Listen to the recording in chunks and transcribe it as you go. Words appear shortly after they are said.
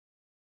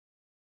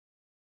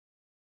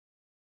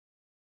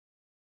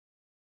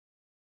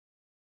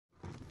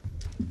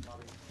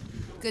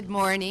Good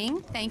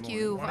morning. Thank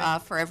you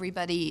for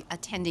everybody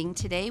attending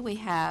today. We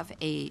have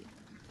a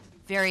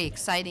very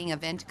exciting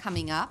event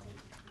coming up.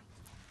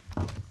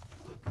 I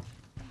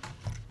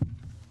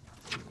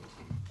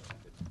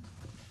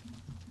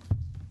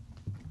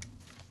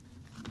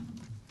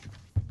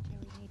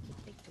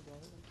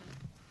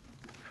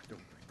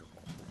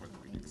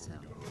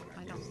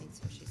don't think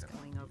so. She's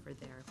going over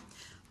there.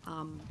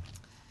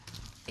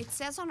 It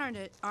says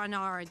on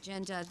our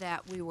agenda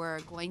that we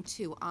were going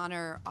to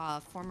honor a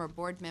former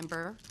board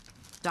member,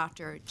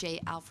 Dr.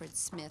 J. Alfred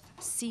Smith,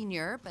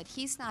 Sr., but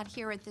he's not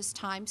here at this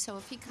time, so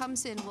if he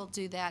comes in, we'll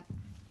do that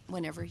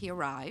whenever he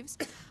arrives.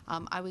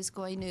 I was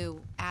going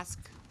to ask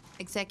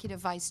Executive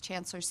Vice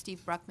Chancellor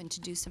Steve Bruckman to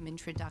do some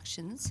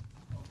introductions.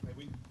 Okay,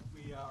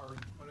 we are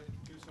going to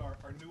introduce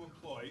our new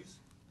employees.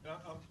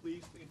 I'm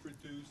pleased to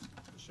introduce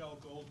Michelle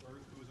Goldberg,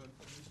 who is a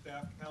new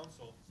staff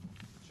counsel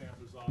at the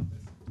Chancellor's office.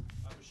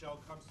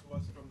 Michelle comes to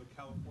us from the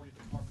California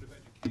Department of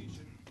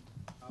Education,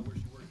 where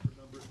she worked for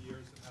a number of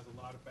years and has a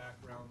lot of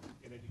background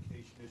in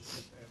education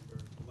issues, and we're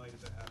delighted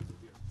to have her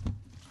here.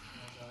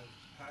 And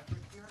Patrick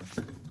here?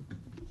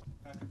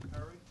 Patrick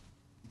Perry?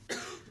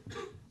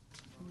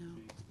 No.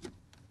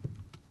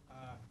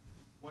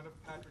 One of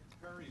Patrick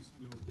Perry's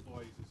new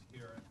employees is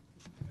here,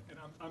 and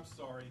I'm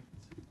sorry,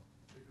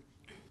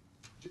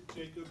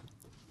 Jacob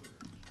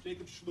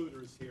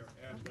Schluter is here,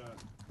 and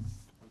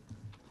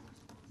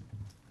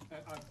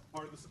I'm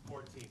part of the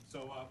support team.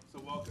 So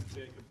welcome,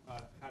 Jacob.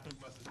 Patrick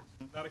must have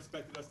not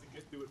expected us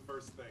to do it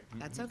first thing.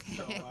 That's okay.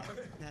 So,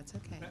 That's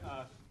okay.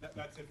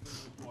 That's it for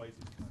the employees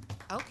this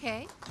time.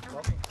 Okay.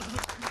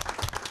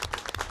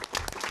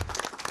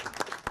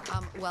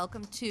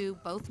 Welcome to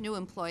both new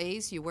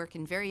employees. You work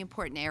in very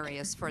important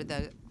areas for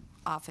the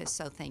office,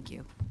 so thank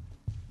you.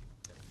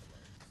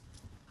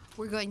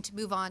 We're going to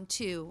move on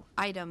to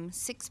item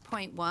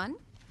 6.1.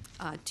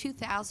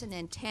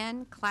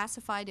 2010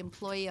 Classified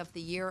Employee of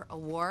the Year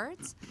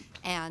Awards,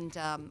 and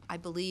I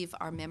believe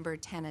our member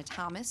Tana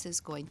Thomas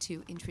is going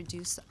to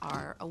introduce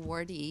our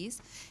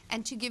awardees.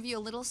 And to give you a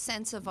little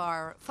sense of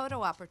our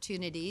photo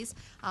opportunities,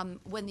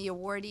 when the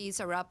awardees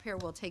are up here,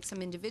 we'll take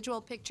some individual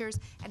pictures,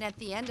 and at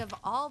the end of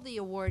all the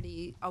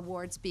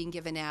awards being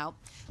given out,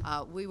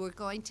 we were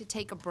going to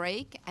take a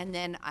break, and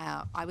then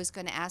I was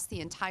going to ask the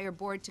entire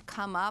board to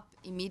come up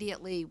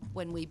immediately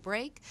when we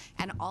break,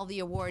 and all the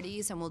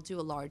awardees, and we'll do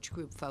a large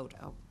group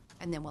photo,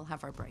 and then we'll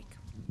have our break.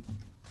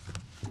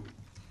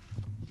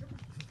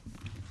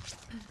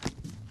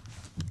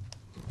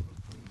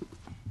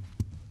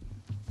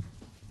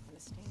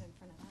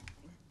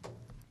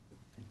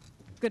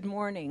 Good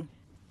morning.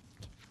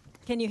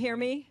 Can you hear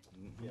me?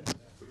 Yes.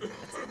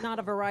 It's not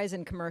a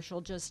Verizon commercial,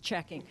 just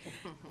checking.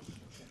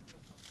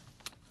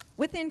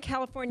 Within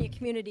California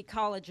community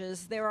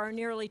colleges, there are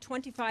nearly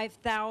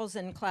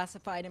 25,000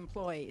 classified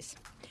employees.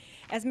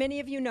 As many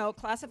of you know,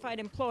 classified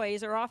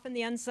employees are often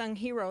the unsung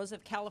heroes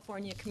of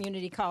California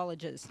community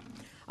colleges,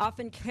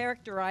 often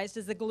characterized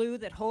as the glue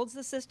that holds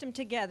the system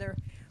together,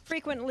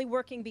 frequently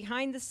working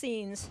behind the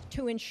scenes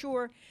to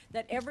ensure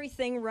that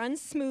everything runs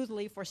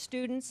smoothly for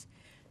students,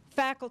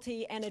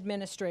 faculty, and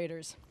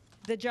administrators.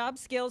 The job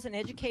skills and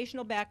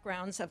educational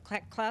backgrounds of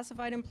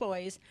classified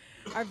employees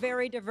are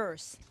very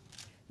diverse.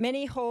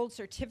 Many hold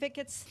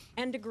certificates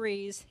and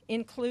degrees,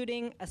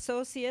 including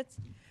associates,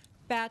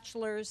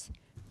 bachelor's,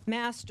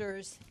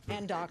 master's,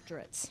 and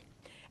doctorates.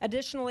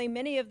 Additionally,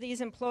 many of these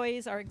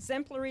employees are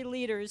exemplary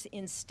leaders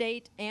in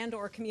state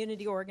and/or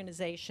community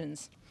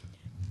organizations.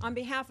 On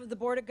behalf of the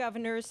Board of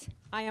Governors,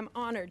 I am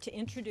honored to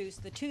introduce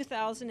the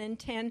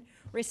 2010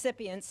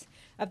 recipients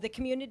of the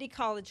Community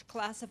College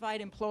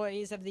Classified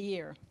Employees of the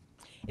Year.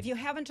 If you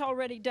haven't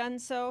already done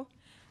so,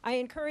 I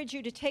encourage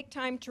you to take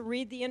time to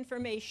read the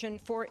information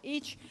for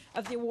each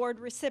of the award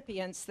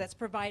recipients that's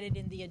provided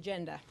in the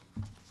agenda.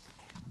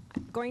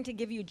 I'm going to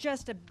give you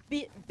just a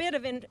bit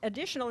of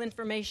additional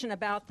information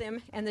about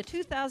them, and the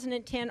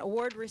 2010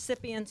 award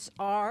recipients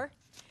are,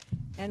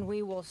 and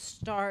we will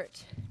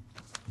start,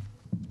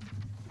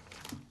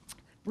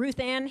 Ruth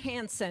Ann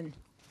Hansen,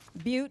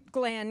 Butte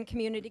Glen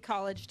Community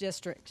College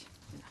District.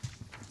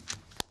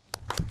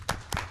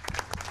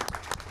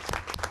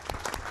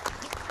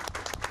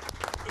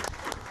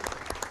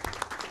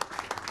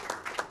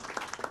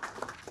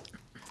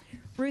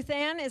 Ruth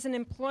Ann is an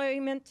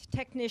employment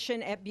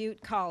technician at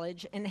Butte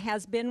College and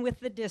has been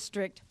with the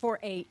district for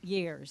 8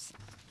 years.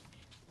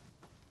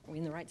 Are we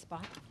in the right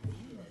spot?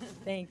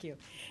 Thank you.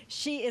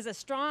 She is a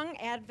strong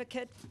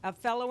advocate of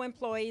fellow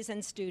employees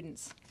and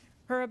students.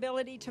 Her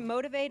ability to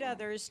motivate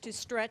others to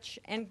stretch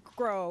and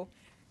grow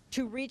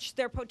to reach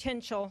their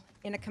potential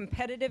in a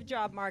competitive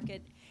job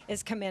market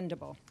is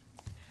commendable.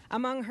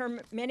 Among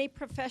her many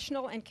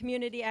professional and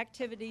community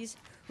activities,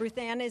 Ruth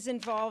Ann is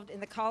involved in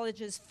the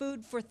college's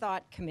Food for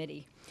Thought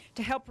Committee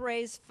to help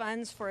raise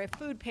funds for a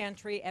food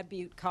pantry at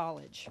Butte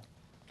College.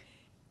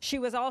 She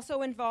was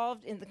also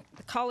involved in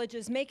the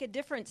college's Make a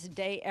Difference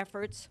Day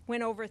efforts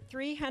when over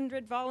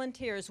 300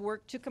 volunteers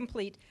worked to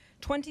complete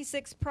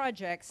 26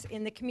 projects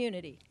in the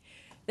community.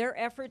 Their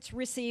efforts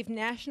received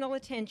national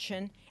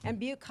attention, and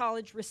Butte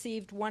College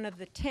received one of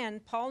the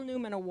 10 Paul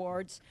Newman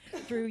Awards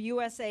through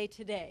USA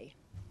Today.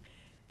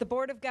 The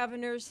Board of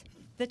Governors,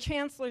 the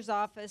Chancellor's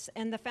Office,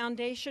 and the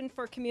Foundation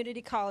for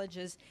Community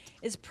Colleges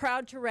is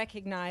proud to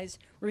recognize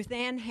Ruth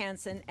Ann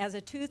Hansen as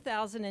a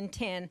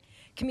 2010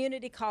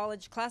 Community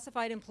College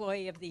Classified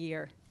Employee of the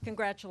Year.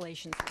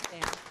 Congratulations, Ruth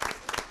Ann.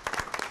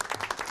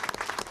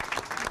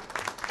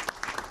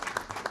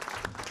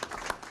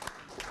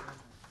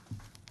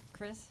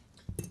 Chris?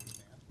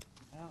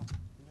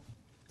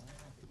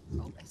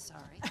 Oh,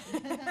 sorry.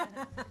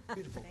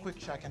 Beautiful. Quick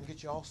shot. Can I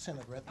get you all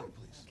centered right there,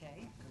 please?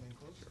 Okay. Come in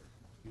closer.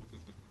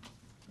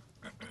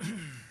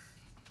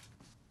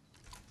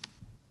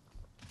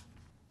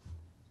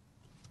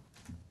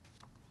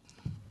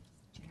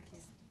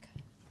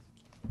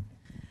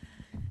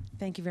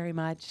 Thank you very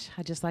much.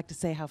 I'd just like to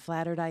say how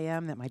flattered I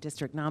am that my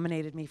district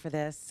nominated me for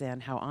this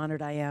and how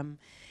honored I am.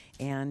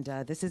 And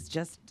this is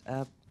just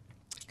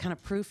kind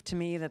of proof to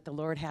me that the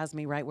Lord has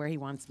me right where he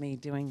wants me,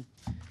 doing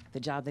the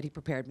job that he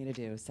prepared me to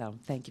do. So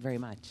thank you very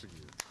much.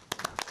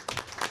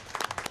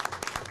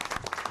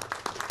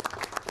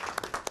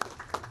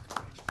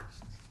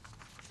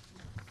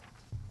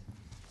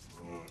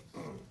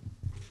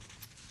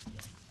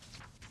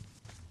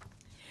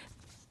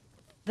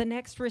 The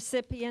next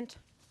recipient,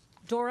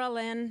 Dora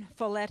Lynn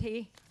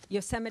Folletti,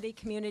 Yosemite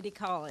Community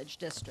College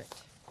District.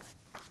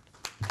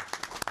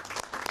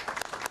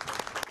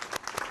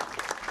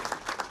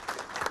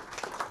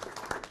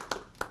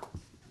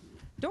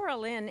 Dora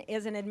Lynn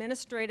is an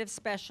administrative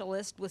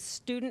specialist with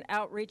student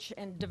outreach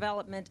and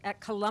development at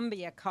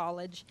Columbia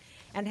College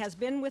and has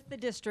been with the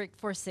district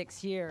for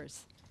 6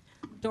 years.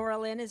 Dora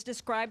Lynn is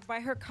described by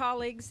her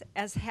colleagues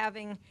as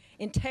having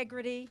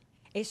integrity,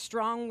 a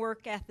strong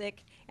work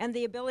ethic, and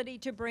the ability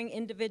to bring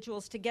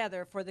individuals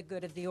together for the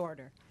good of the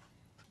order.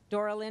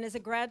 Dora Lynn is a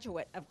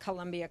graduate of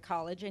Columbia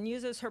College and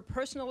uses her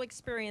personal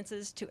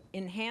experiences to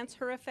enhance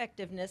her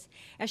effectiveness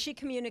as she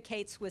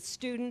communicates with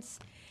students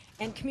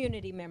and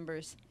community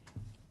members.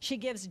 She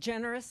gives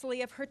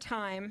generously of her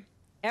time,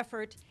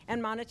 effort,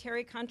 and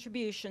monetary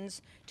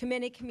contributions to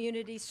many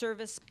community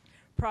service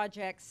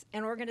projects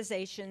and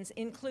organizations,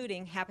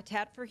 including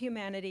Habitat for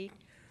Humanity,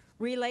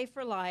 Relay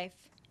for Life,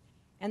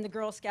 and the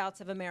Girl Scouts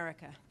of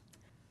America.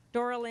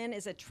 Dora Lynn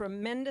is a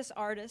tremendous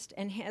artist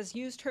and has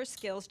used her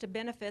skills to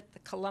benefit the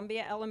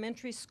Columbia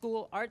Elementary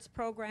School Arts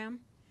Program,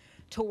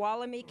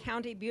 Tuolumne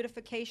County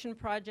Beautification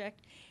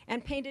Project,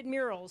 and painted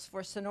murals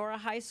for Sonora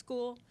High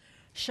School,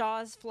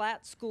 Shaw's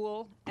Flat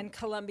School, and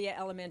Columbia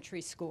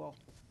Elementary School.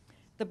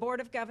 The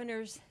Board of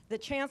Governors, the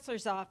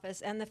Chancellor's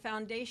Office, and the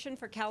Foundation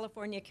for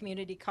California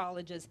Community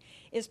Colleges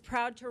is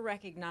proud to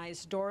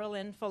recognize Dora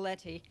Lynn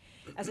Folletti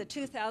as a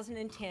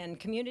 2010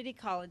 Community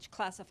College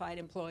Classified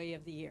Employee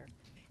of the Year.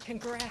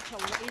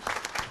 Congratulations.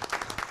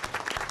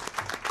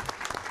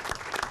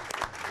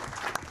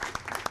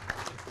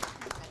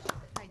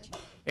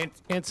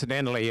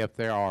 Incidentally, if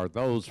there are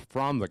those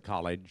from the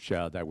college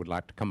that would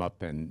like to come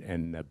up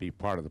and be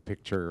part of the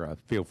picture,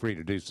 feel free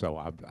to do so.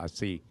 I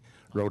see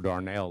Ro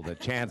Darnell, the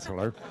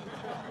Chancellor,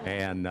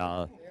 and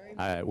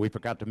we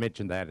forgot to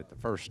mention that at the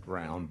first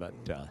round, but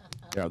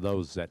there are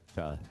those that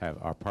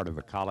are part of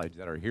the college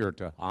that are here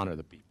to honor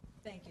the people.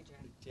 Thank you, Jack.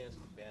 Chance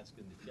to bask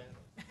in the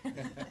shadow.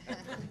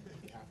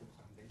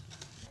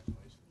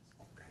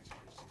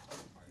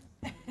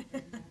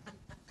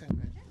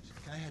 Congratulations.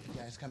 Can I have you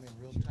guys come in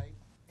real tight?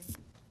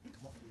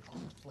 Come on, you're on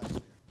the flag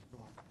there.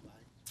 Come on,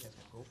 flag. Yes,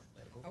 go.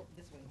 Let it go. Oh,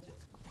 this way.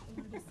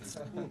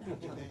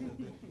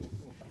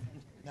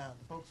 Now,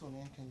 the folks on the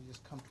end, can you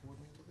just come toward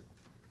me a little bit?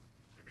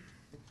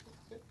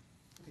 Good.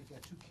 Okay, you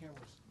got two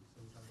cameras.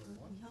 So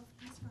number one.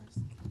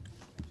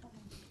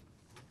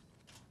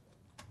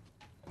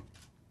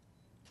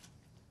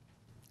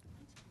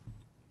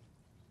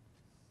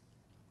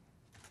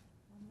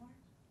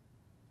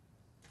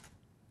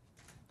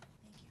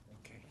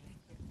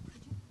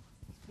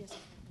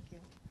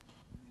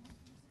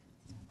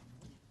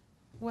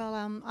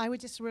 Well, I would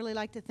just really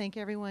like to thank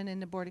everyone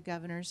in the Board of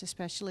Governors,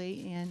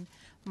 especially, and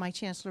my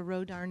Chancellor,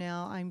 Ro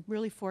Darnell. I'm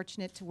really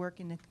fortunate to work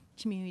in the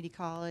community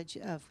college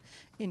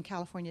in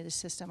California, the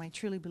system. I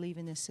truly believe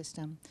in this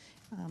system.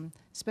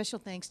 Special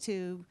thanks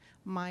to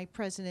my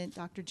president,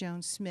 Dr.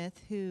 Joan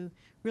Smith, who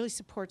really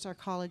supports our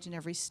college in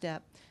every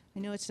step. I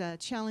know it's a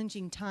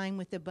challenging time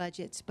with the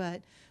budgets,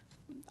 but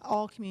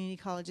all community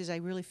colleges, I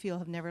really feel,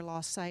 have never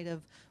lost sight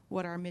of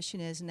what our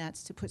mission is, and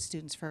that's to put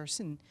students first.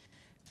 And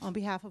on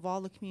behalf of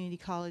all the community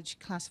college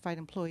classified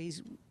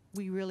employees,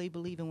 we really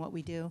believe in what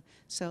we do.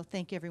 So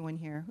thank everyone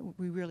here.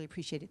 We really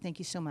appreciate it. Thank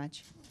you so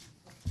much.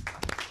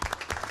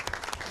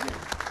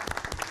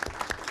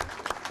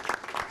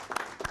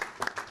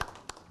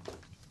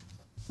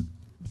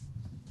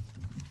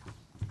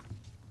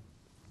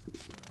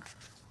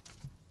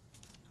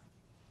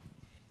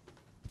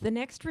 The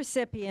next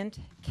recipient,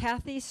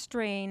 Kathy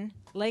Strain,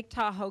 Lake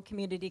Tahoe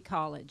Community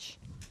College.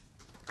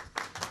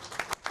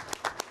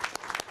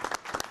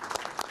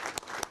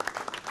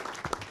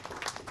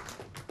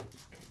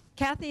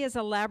 Kathy is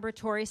a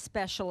laboratory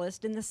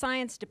specialist in the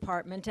science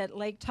department at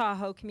Lake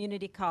Tahoe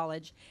Community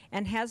College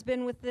and has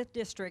been with the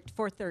district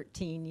for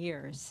 13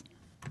 years.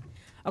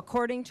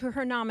 According to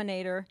her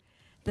nominator,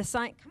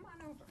 come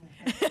on over.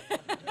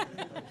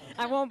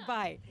 I won't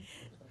bite.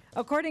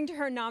 According to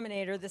her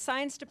nominator, the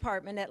science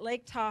department at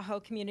Lake Tahoe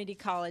Community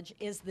College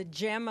is the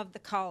gem of the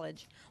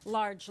college,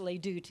 largely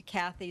due to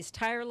Kathy's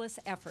tireless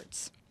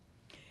efforts.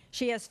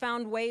 She has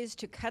found ways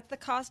to cut the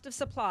cost of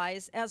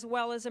supplies as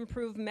well as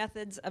improve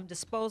methods of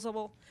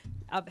disposal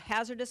of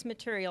hazardous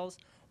materials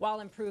while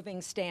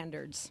improving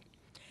standards.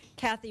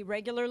 Kathy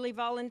regularly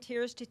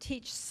volunteers to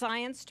teach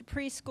science to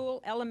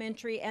preschool,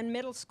 elementary, and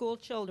middle school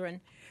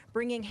children,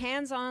 bringing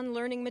hands-on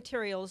learning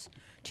materials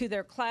to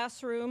their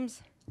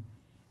classrooms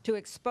to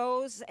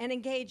expose and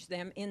engage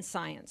them in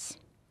science.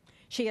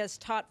 She has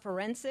taught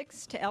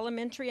forensics to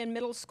elementary and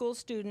middle school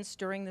students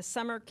during the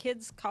Summer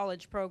Kids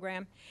College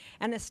program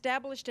and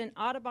established an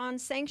Audubon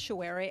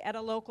sanctuary at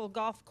a local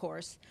golf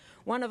course,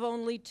 one of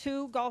only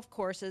 2 golf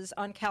courses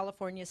on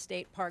California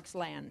State Parks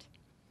land.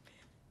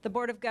 The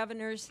Board of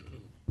Governors,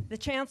 the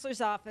Chancellor's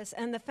Office,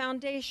 and the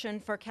Foundation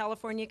for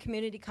California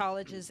Community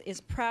Colleges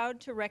is proud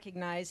to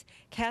recognize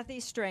Kathy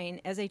Strain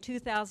as a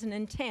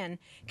 2010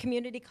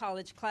 Community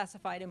College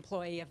Classified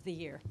Employee of the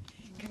Year.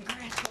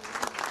 Congratulations.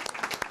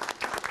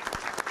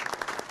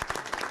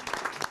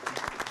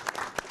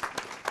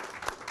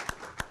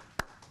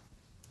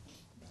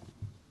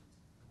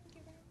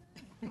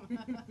 All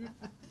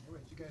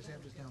right, you guys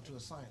have this down to a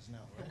science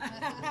now, right?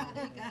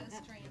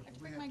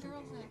 Bring my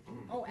girls in.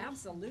 Oh,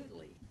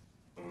 absolutely.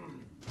 Can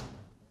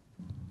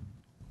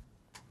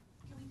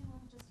we do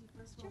one just you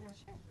first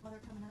while they're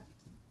coming up?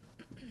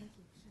 Thank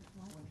you.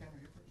 Sure. One camera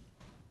here first.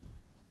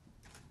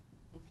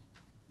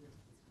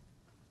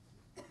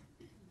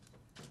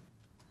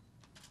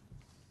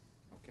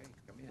 Okay,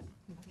 come in.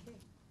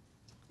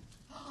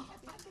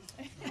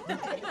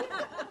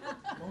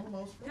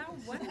 Almost. How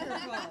wonderful.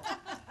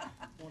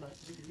 Wanna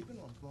take it even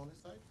on, come on this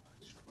side?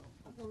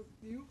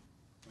 You?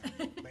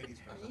 Ladies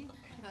first. Come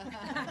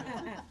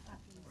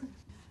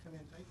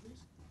in tight,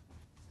 please.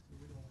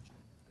 We don't want you.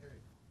 There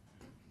you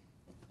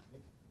go.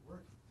 Make it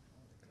work.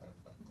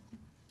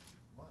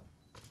 Come on.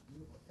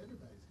 Beautiful.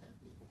 Everybody's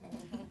happy.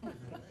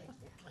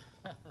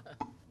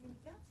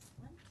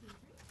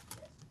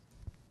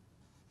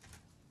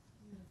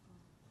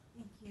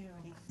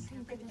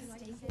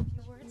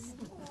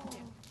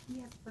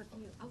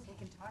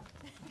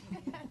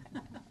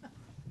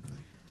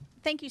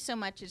 Thank you so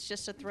much. It's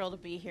just a thrill to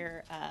be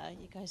here.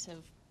 You guys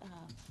have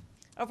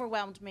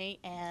overwhelmed me,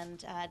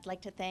 and I'd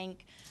like to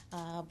thank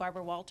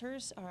Barbara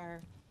Walters,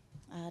 our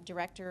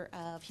Director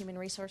of Human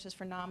Resources,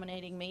 for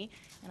nominating me.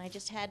 And I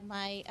just had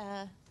my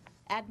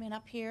admin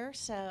up here,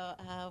 so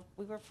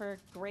we work for a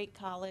great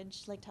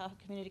college. Lake Tahoe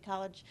Community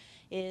College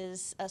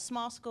is a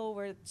small school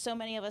where so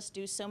many of us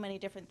do so many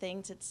different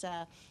things. It's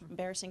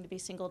embarrassing to be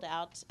singled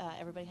out.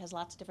 Everybody has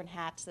lots of different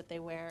hats that they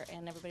wear,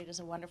 and everybody does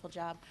a wonderful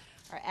job.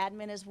 Our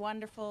admin is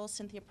wonderful.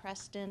 Cynthia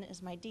Preston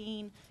is my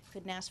dean.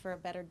 Couldn't ask for a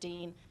better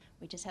dean.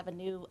 We just have a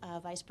new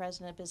Vice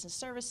President of Business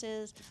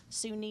Services,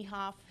 Sue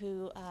Niehoff,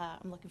 who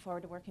I'm looking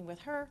forward to working with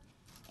her.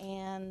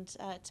 And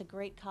it's a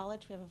great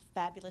college. We have a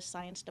fabulous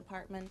science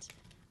department.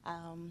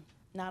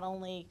 Not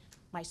only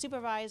my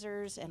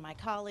supervisors and my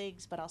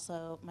colleagues, but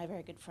also my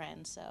very good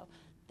friends. So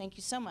thank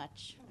you so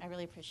much. I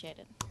really appreciate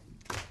it.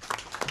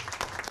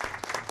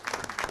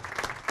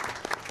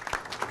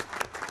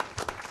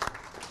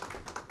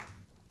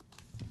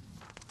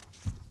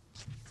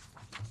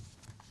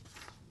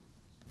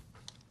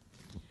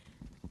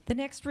 The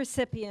next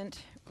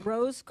recipient,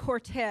 Rose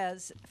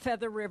Cortez,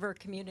 Feather River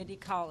Community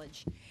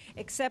College.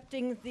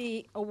 Accepting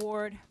the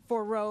award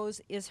for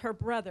Rose is her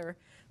brother,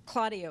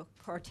 Claudio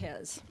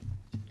Cortez.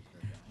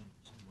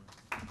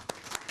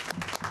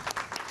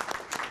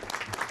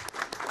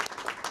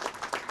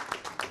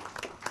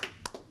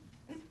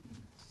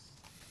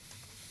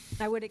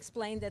 I would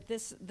explain that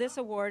this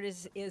award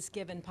is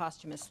given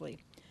posthumously.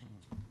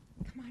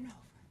 Come on over.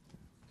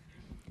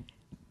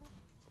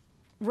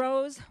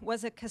 Rose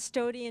was a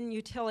custodian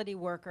utility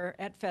worker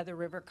at Feather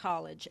River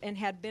College and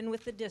had been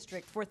with the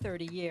district for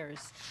 30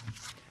 years.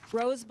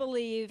 Rose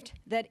believed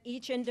that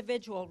each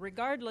individual,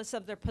 regardless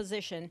of their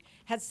position,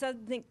 had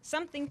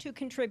something to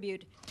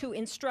contribute to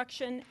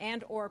instruction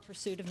and or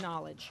pursuit of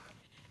knowledge.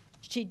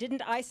 She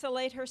didn't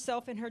isolate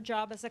herself in her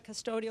job as a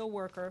custodial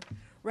worker.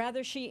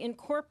 Rather, she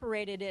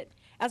incorporated it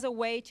as a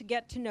way to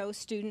get to know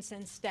students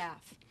and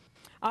staff.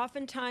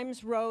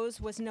 Oftentimes,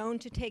 Rose was known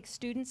to take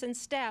students and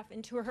staff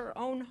into her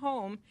own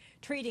home,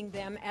 treating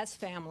them as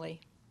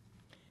family.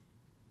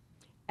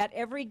 At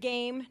every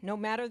game, no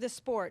matter the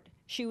sport,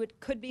 she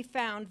could be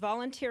found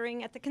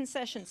volunteering at the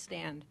concession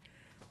stand.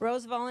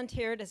 Rose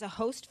volunteered as a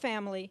host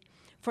family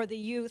for the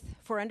Youth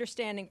for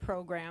Understanding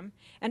program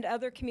and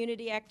other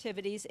community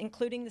activities,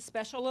 including the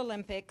Special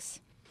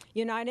Olympics,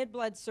 United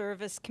Blood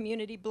Service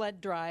Community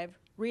Blood Drive,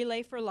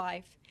 Relay for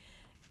Life,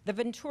 the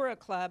Ventura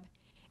Club,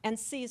 and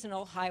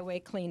seasonal highway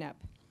cleanup.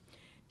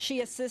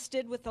 She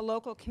assisted with the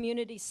local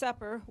community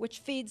supper, which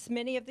feeds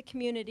many of the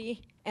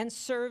community and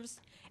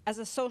serves as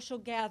a social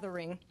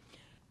gathering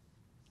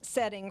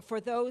setting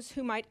for those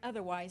who might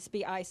otherwise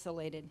be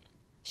isolated.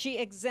 She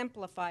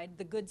exemplified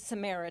the Good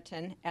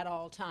Samaritan at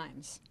all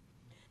times.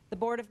 The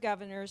Board of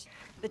Governors,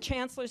 the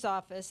Chancellor's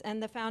Office,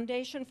 and the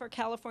Foundation for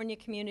California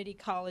Community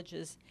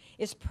Colleges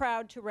is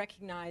proud to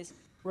recognize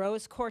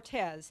Rose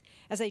Cortez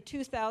as a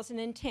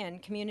 2010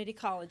 Community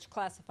College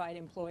Classified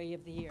Employee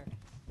of the Year.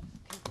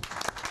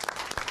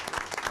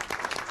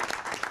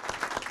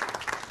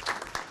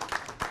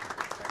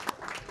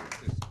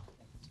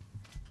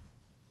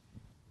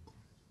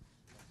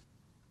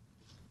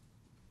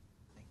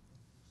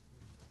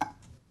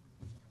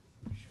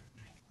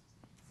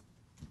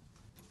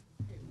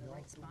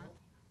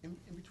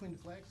 In between the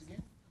flags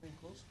again, bring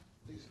close,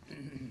 please.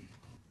 Come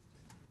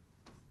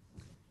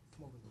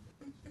over a little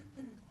bit.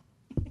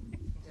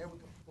 There we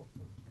go.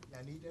 Yeah,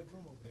 I need that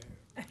room over there.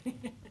 All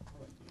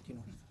right. You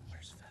know,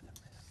 where's Feather?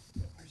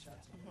 Where's Feather?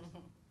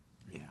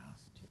 Yeah.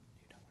 You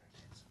know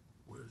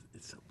where it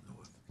is? It's up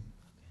north.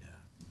 Yeah.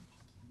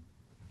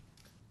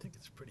 I think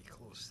it's pretty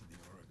close to the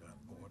Oregon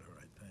border,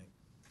 I think.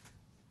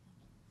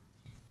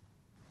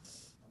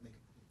 I'll make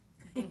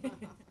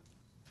it.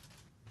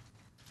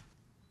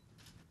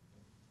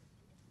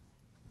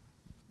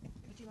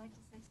 Would you like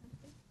to say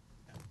something?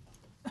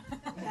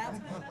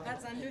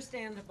 That's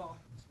understandable.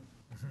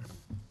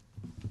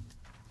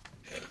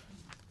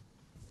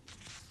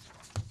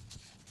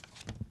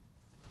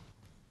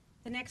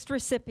 The next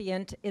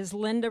recipient is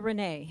Linda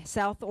Renee,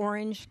 South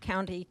Orange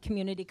County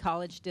Community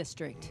College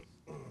District.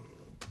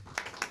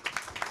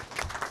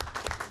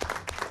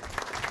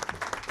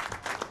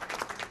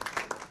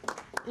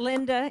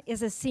 Linda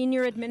is a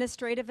senior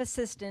administrative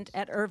assistant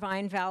at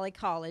Irvine Valley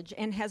College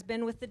and has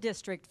been with the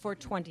district for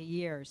 20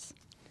 years.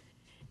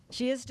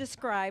 She is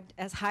described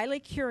as highly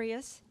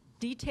curious,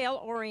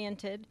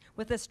 detail-oriented,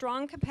 with a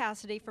strong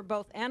capacity for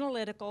both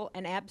analytical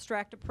and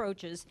abstract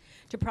approaches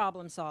to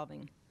problem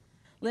solving.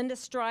 Linda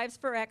strives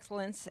for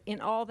excellence in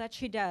all that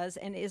she does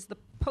and is the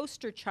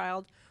poster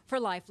child for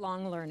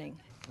lifelong learning.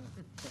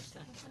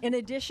 In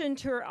addition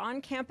to her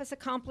on-campus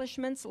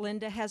accomplishments,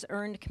 Linda has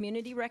earned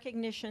community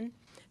recognition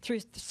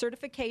through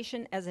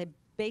certification as a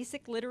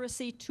basic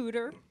literacy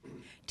tutor,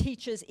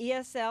 teaches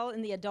ESL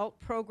in the adult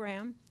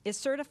program, is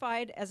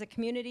certified as a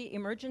community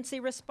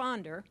emergency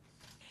responder,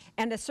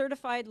 and a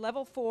certified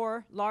Level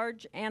 4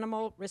 large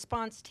animal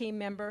response team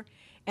member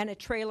and a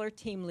trailer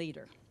team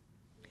leader.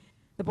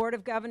 The Board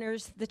of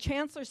Governors, the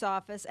Chancellor's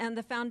Office, and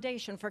the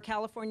Foundation for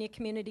California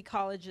Community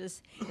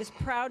Colleges is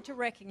proud to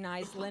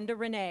recognize Linda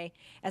Renee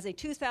as a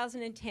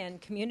 2010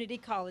 Community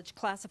College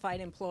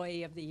Classified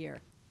Employee of the Year.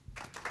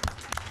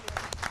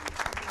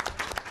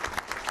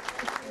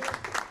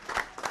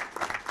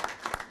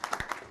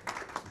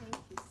 Thank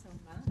you so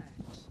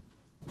much.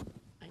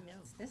 I know.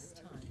 It's this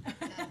time.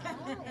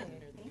 Hi.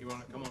 You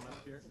want to come on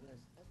up here?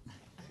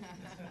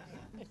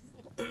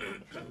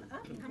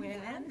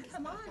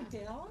 Come on,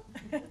 Bill.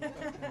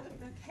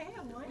 Okay,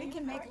 I want We you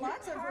can make part-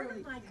 lots you're of part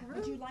room. my group.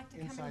 Would you like to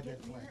come and Inside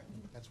get that flag,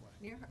 that's why.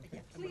 near her? Yeah,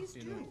 please do.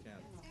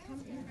 Come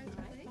here.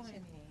 Right by me.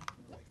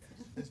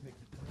 Let's make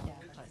it. Yeah.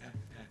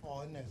 Oh,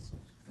 and that's.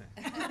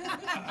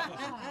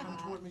 Come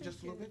toward me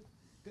just a little bit.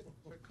 Good,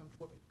 come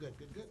toward me. Good,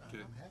 good, good. I'm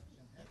happy,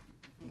 I'm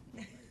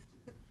happy.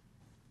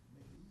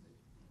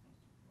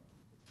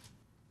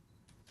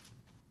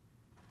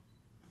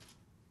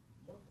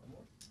 More, one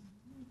more.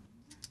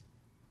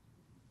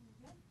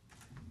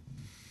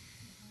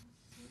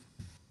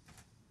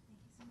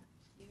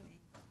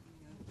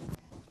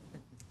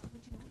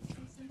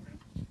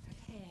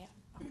 Okay.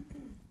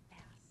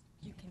 Fast.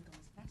 You can go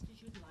as fast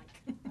as you'd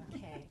like.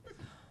 Okay.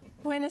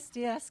 Buenos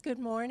dias. Good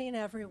morning,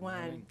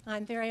 everyone.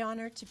 I'm very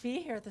honored to be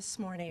here this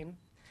morning.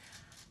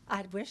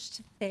 I'd wish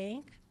to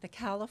thank the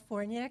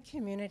California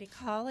Community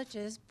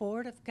Colleges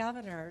Board of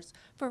Governors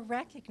for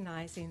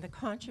recognizing the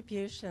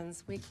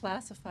contributions we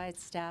classified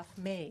staff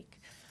make.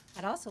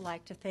 I'd also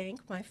like to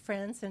thank my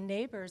friends and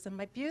neighbors in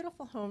my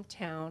beautiful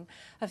hometown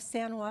of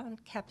San Juan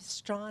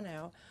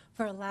Capistrano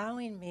for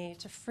allowing me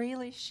to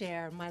freely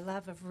share my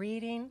love of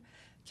reading,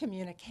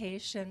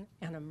 communication,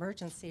 and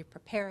emergency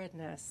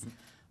preparedness.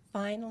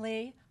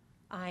 Finally,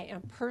 I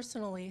am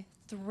personally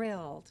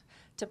thrilled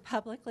to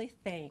publicly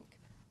thank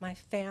my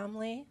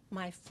family,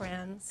 my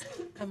friends,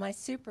 and my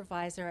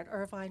supervisor at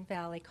Irvine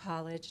Valley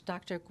College,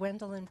 Dr.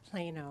 Gwendolyn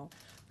Plano,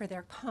 for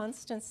their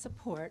constant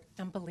support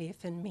and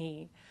belief in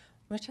me.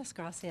 Muchas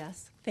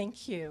gracias.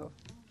 Thank you.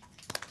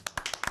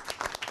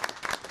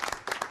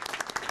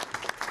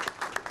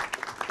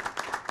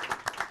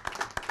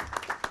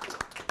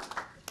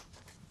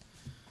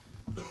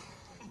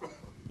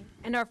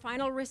 And our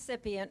final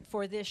recipient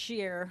for this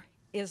year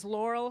is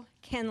Laurel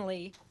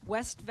Kenley,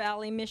 West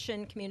Valley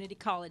Mission Community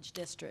College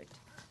District.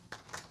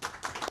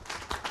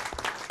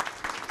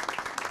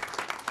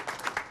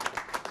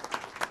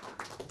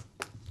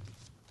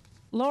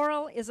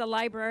 Laurel is a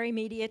library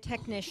media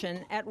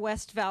technician at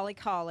West Valley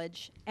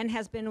College and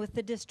has been with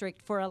the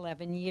district for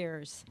 11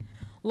 years.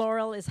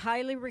 Laurel is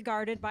highly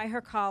regarded by her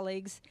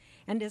colleagues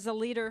and is a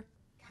leader,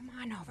 come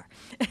on over,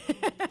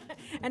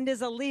 and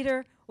is a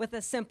leader with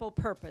a simple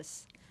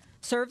purpose.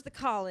 serve the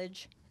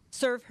college,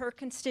 serve her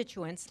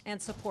constituents,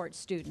 and support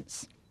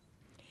students.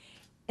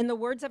 In the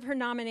words of her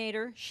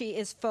nominator, she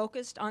is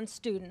focused on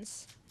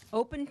students,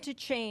 open to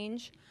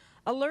change,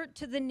 alert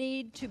to the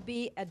need to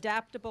be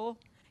adaptable,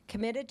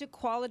 committed to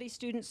quality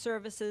student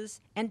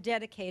services, and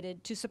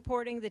dedicated to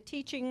supporting the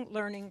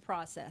teaching-learning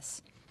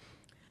process.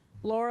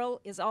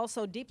 Laurel is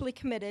also deeply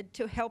committed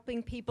to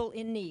helping people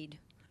in need,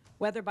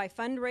 whether by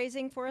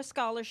fundraising for a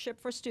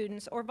scholarship for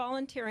students or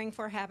volunteering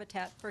for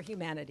Habitat for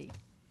Humanity.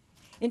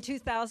 In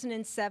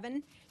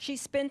 2007, she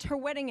spent her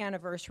wedding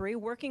anniversary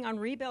working on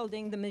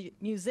rebuilding the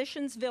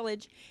Musicians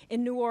Village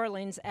in New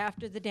Orleans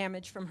after the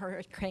damage from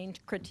Hurricane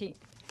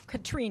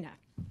Katrina.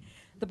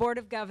 The Board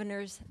of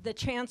Governors, the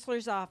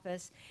Chancellor's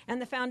Office,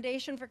 and the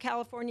Foundation for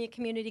California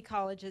Community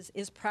Colleges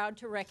is proud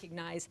to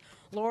recognize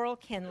Laurel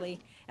Kenley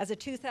as a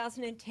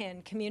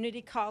 2010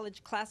 Community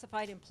College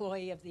Classified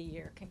Employee of the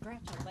Year.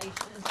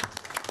 Congratulations.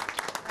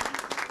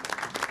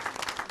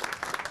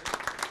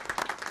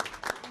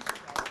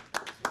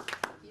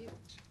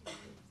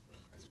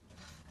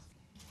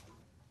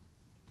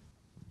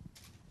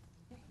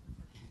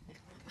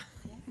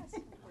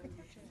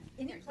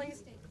 Any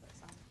place,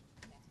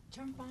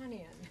 jump on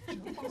in.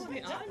 I'm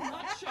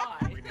not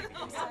shy.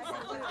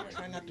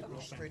 Try not to go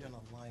straight in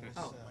a line. Just,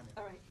 All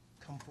right.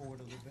 come forward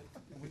a little bit.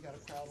 And we got a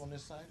crowd on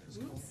this side.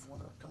 Just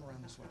come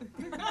around this way.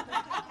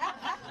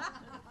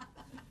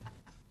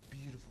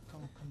 Beautiful.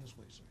 Come this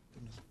way, sir.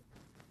 Come this way.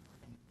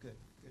 Good,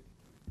 good.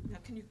 Now,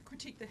 can you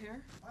critique the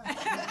hair?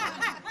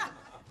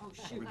 Oh,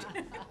 shoot.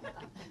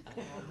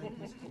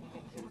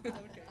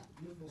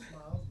 Beautiful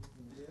smiles.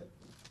 Good.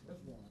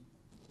 That's one.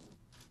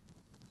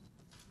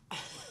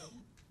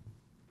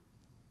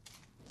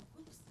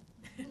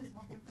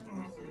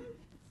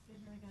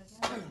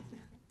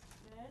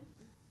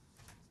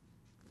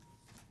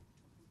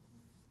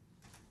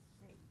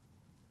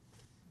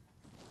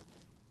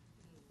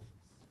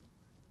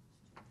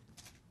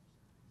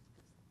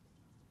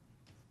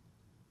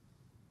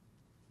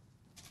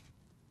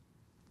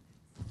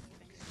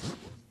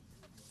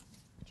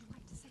 Would you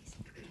like to say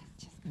something?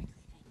 Just quickly,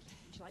 thank you.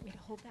 Would you like me to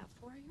hold that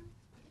for you?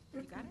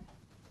 You got it?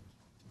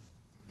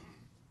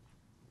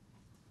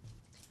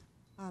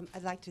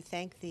 I'd like to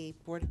thank the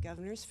Board of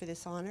Governors for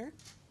this honor,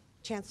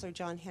 Chancellor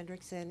John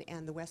Hendrickson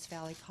and the West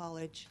Valley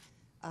College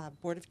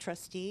Board of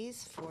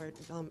Trustees for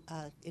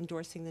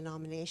endorsing the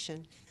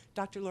nomination,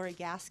 Dr. Lori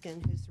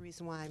Gaskin, who's the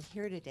reason why I'm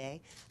here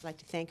today. I'd like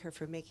to thank her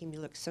for making me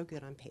look so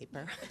good on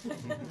paper.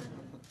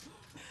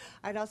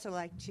 I'd also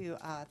like to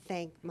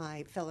thank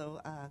my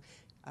fellow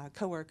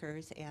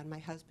coworkers and my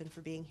husband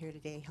for being here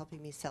today,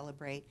 helping me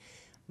celebrate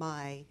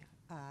my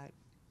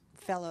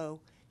fellow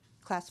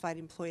Classified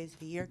Employees of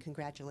the Year.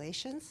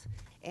 Congratulations.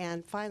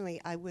 And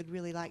finally, I would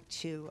really like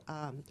to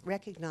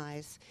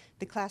recognize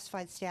the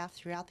classified staff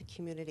throughout the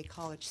community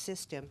college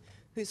system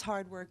whose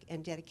hard work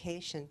and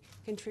dedication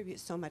contribute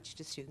so much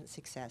to student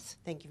success.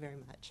 Thank you very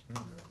much.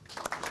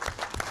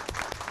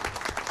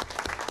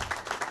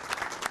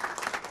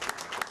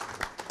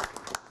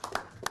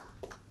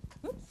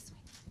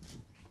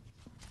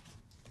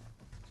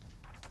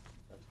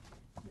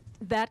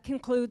 That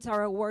concludes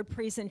our award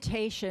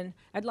presentation.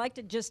 I'd like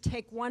to just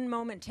take one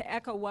moment to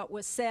echo what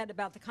was said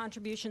about the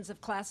contributions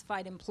of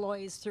classified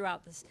employees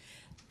throughout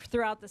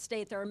the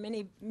state. There are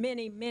many,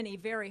 many, many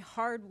very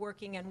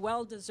hardworking and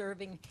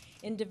well-deserving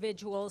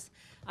individuals.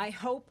 I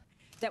hope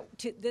that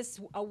this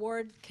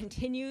award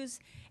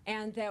continues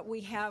and that we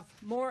have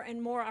more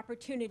and more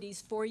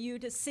opportunities for you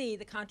to see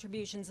the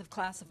contributions of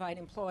classified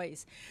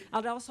employees.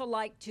 I'd also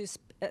like to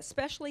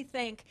especially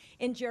thank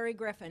Jerry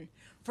Griffin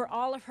for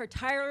all of her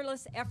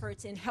tireless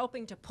efforts in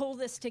helping to pull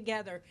this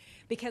together,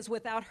 because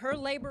without her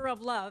labor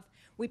of love,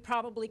 we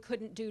probably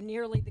couldn't do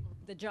nearly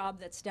the job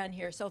that's done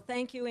here. So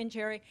thank you,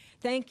 Jerry.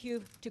 Thank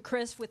you to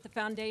Chris with the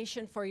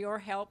foundation for your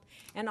help,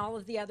 and all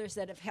of the others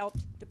that have helped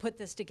to put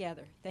this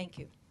together. Thank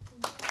you.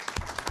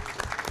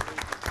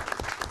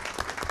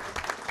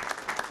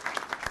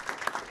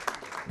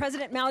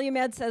 President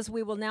Malumed says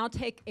we will now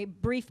take a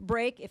brief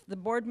break. If the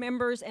board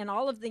members and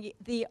all of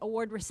the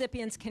award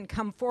recipients can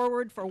come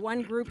forward for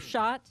one group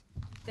shot.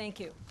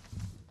 Thank you.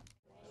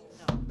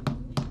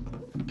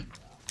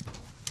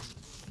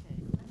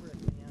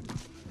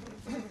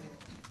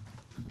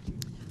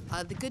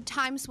 The good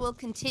times will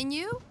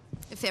continue.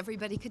 If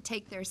everybody could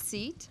take their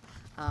seat.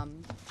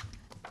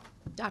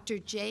 Dr.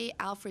 J.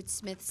 Alfred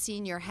Smith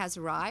Sr. has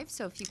arrived,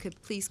 so if you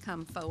could please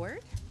come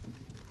forward.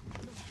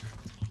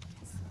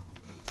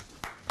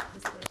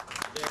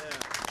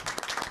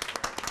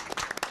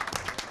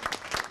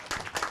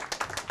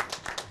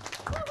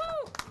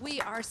 We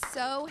are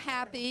so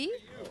happy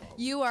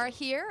you are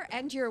here,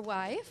 and your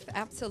wife,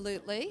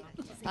 absolutely.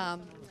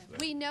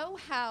 We know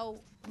how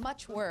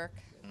much work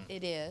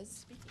it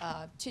is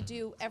to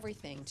do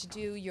everything, to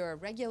do your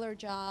regular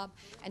job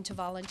and to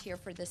volunteer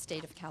for the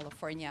state of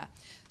California.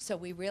 So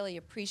we really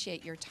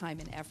appreciate your time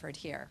and effort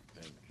here.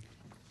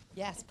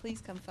 Yes,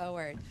 please come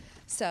forward.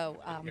 So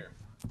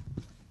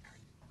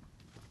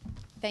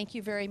thank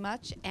you very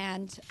much,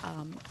 and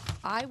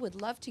I would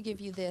love to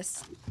give you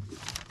this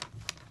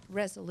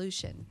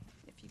resolution.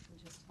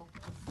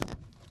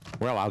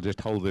 Well, I'll just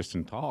hold this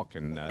and talk.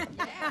 And,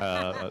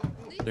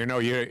 you know,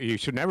 you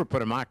should never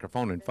put a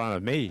microphone in front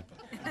of me.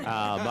 But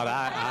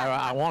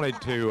I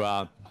wanted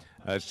to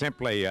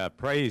simply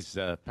praise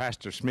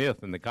Pastor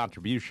Smith and the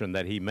contribution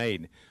that he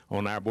made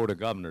on our Board of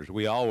Governors.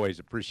 We always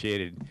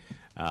appreciated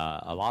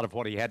a lot of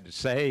what he had to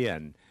say,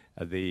 and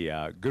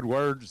the good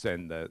words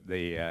and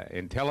the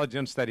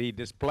intelligence that he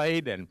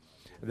displayed and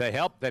the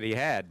help that he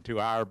had to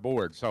our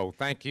board. So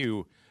thank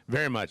you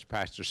very much,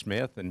 Pastor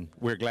Smith, and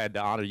we're glad to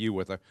honor you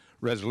with a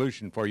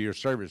resolution for your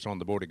service on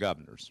the Board of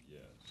Governors.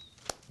 Yes.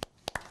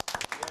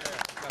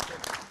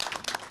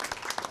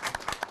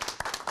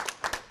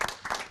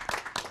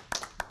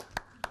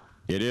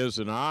 It is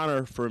an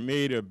honor for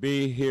me to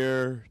be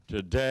here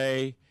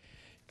today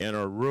in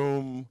a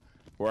room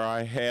where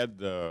I had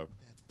the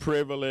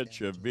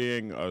privilege of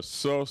being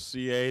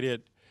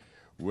associated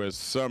with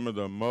some of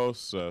the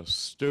most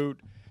astute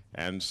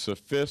and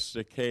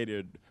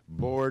sophisticated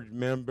board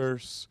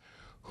members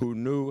who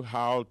knew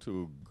how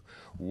to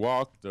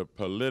walk the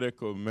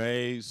political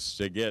maze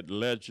to get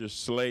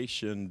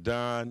legislation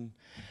done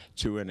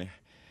to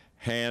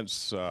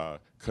enhance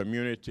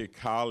community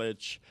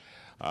college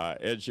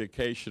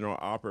educational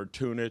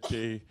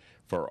opportunity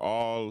for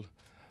all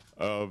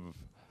of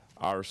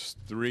our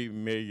 3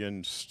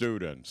 million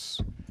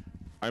students.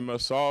 I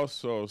must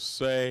also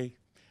say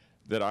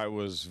that I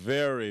was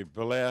very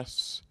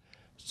blessed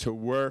to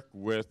work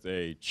with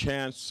a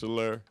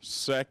chancellor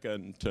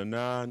second to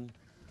none,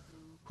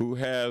 who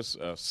has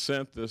a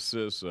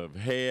synthesis of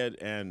head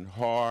and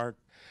heart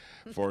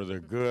for the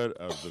good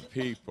of the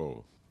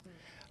people.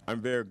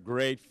 I'm very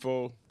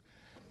grateful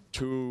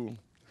to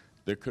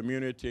the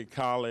community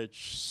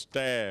college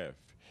staff,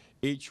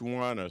 each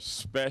one a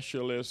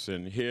specialist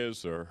in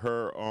his or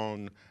her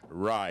own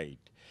right,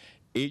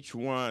 each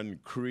one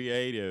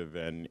creative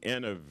and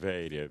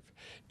innovative,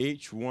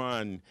 each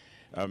one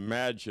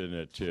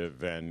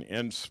imaginative and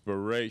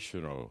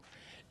inspirational,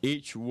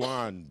 each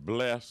one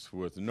blessed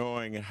with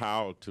knowing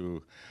how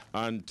to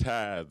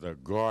untie the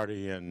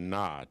Gordian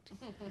knot.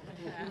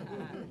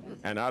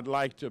 And I'd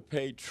like to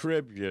pay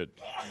tribute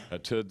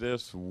to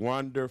this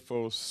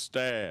wonderful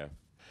staff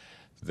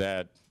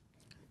that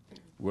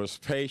was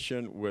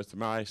patient with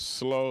my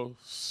slow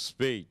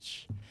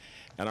speech.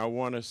 And I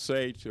want to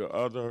say to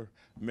other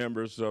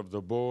members of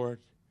the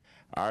board,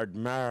 I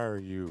admire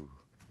you.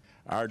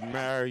 I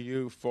admire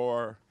you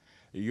for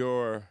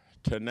your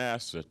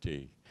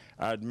tenacity.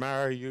 I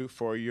admire you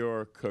for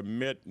your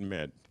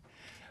commitment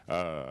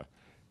to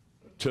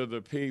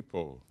the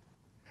people.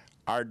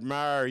 I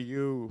admire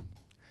you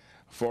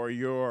for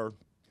your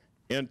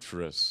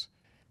interest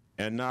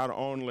in not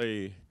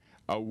only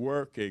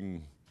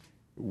working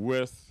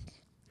with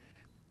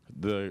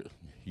the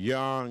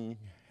young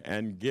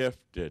and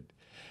gifted,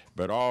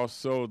 but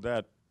also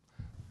that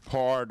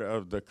part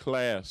of the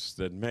class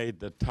that made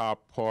the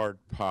top part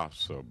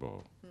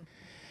possible.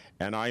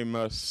 And I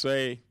must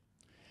say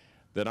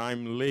that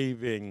I'm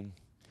leaving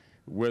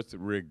with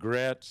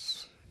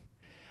regrets,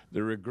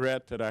 the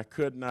regret that I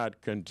could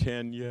not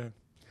continue,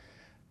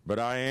 but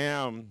I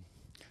am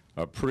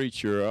a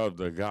preacher of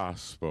the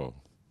gospel.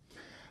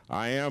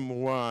 I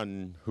am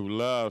one who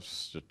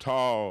loves to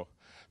talk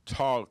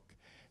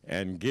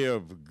and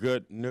give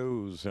good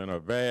news in a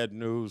bad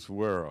news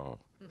world.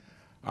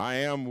 I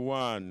am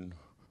one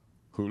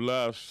who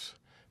loves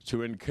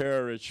to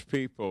encourage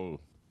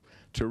people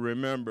to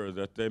remember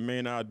that they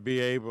may not be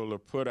able to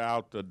put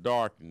out the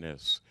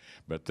darkness,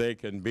 but they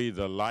can be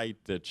the light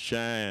that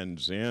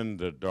shines in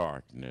the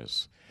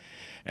darkness.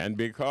 And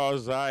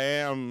because I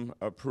am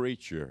a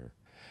preacher,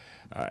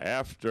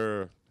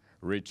 after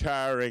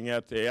retiring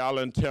at the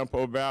Allen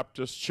Temple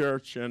Baptist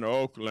Church in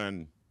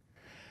Oakland,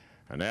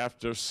 and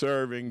after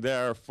serving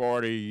there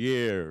 40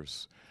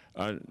 years,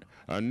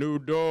 a new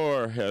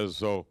door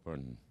has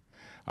opened,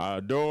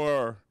 a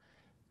door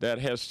that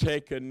has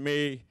taken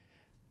me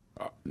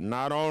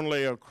not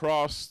only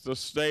across the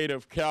state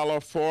of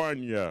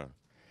California,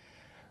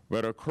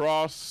 but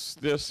across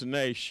this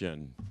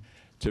nation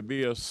to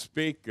be a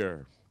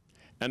speaker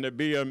and to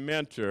be a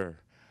mentor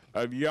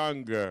of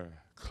younger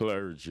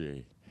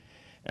clergy.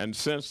 And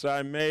since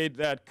I made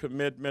that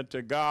commitment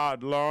to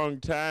God long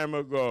time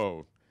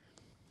ago,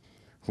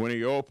 when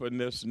he opened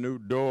this new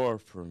door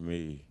for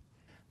me,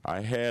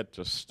 I had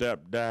to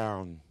step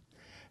down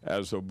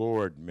as a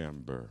board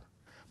member.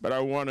 But I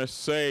want to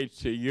say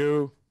to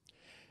you,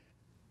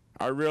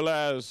 I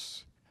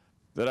realized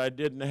that I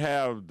didn't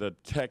have the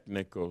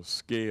technical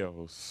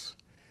skills,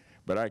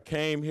 but I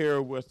came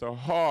here with a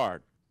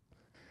heart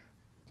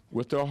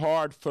for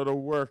the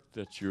work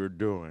that you're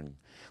doing,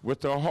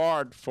 with a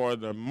heart for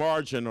the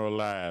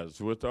marginalized,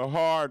 with a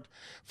heart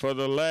for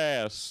the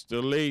last,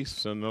 the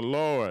least, and the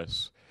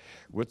lowest,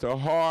 with a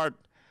heart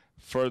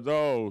for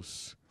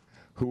those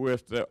who,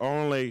 if they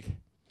only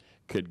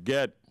could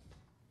get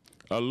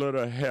a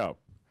little help,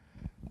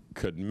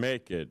 could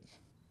make it.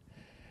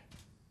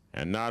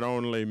 And not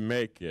only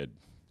make it,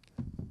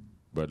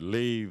 but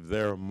leave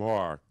their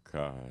mark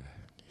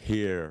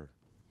here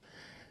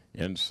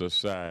in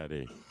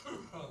society.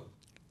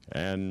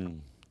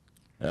 And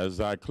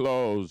As I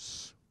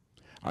close,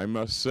 I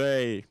must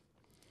say,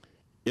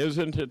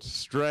 isn't it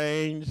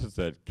strange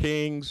that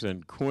kings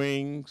and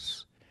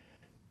queens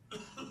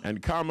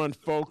and common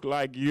folk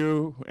like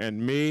you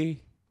and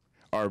me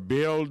are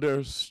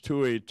builders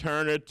to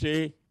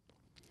eternity?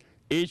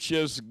 Each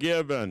is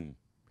given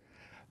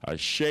a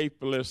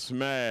shapeless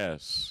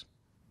mass,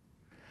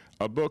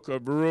 a book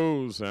of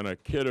rules and a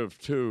kit of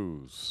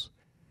twos,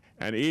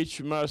 and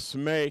each must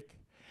make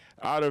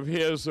out of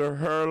his or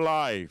her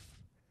life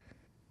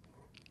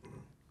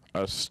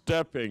a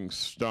stepping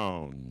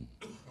stone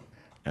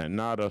and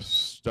not a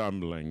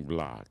stumbling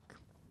block.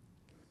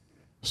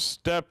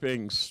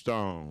 Stepping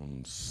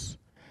stones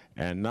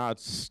and not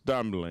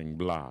stumbling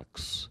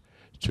blocks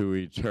to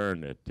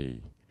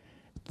eternity.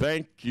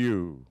 Thank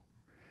you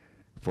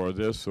for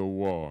this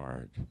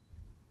award.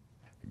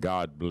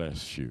 God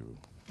bless you.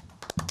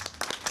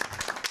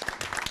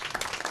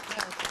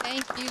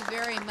 Thank you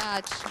very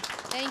much.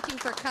 Thank you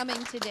for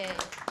coming today.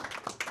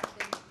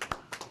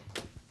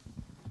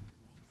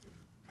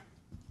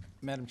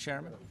 Madam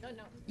Chairman,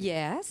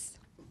 Yes?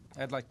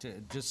 I'd like to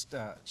just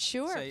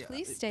Sure, say,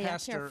 please stay up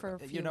Pastor, here for a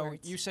few you know,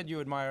 words. you said you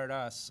admired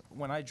us.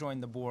 When I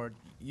joined the board,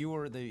 you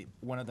were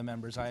one of the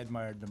members I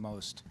admired the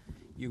most.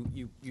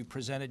 You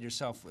presented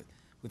yourself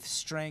with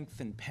strength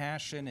and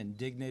passion and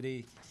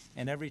dignity,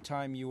 and every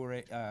time you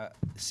were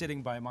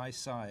sitting by my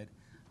side,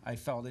 I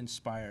felt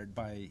inspired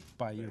by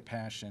your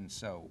passion.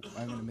 So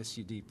I'm going to miss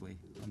you deeply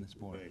on this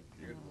board.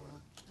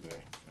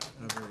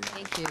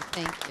 Thank you,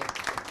 thank you.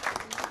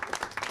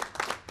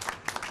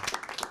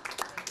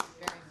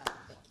 Very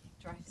much.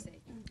 Drive safe.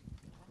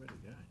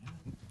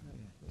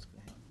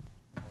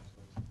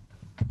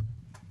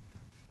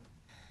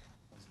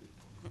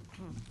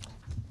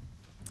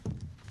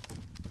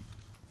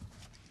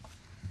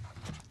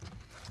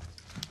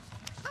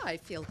 I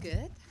feel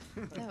good.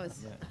 That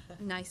was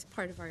a nice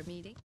part of our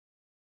meeting.